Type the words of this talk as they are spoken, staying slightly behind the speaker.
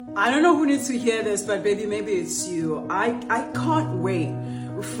I don't know who needs to hear this, but baby, maybe it's you. I can't wait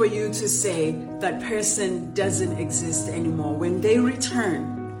for you to say that person doesn't exist anymore when they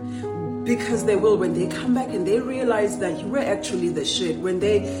return. Because they will, when they come back and they realize that you were actually the shit, when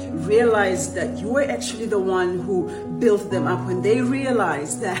they realize that you were actually the one who built them up, when they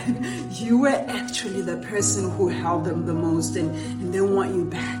realize that you were actually the person who held them the most, and they want you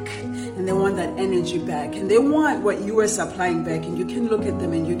back, and they want that energy back, and they want what you were supplying back, and you can look at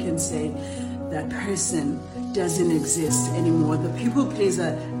them and you can say, that person doesn't exist anymore. The people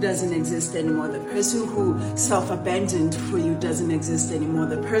pleaser doesn't exist anymore. The person who self-abandoned for you doesn't exist anymore.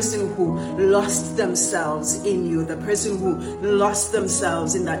 The person who lost themselves in you, the person who lost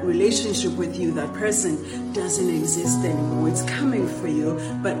themselves in that relationship with you, that person doesn't exist anymore. It's coming for you,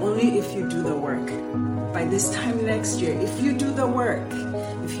 but only if you do the work. By this time next year, if you do the work,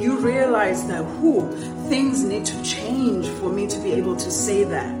 if you realize that things need to change for me to be able to say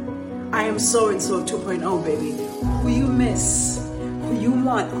that I am so-and-so 2.0, baby. Who you miss, who you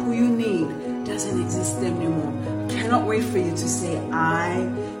want, who you need doesn't exist anymore. Cannot wait for you to say, I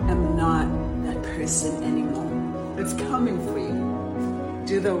am not that person anymore. It's coming for you.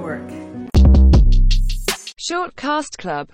 Do the work. Short Cast Club.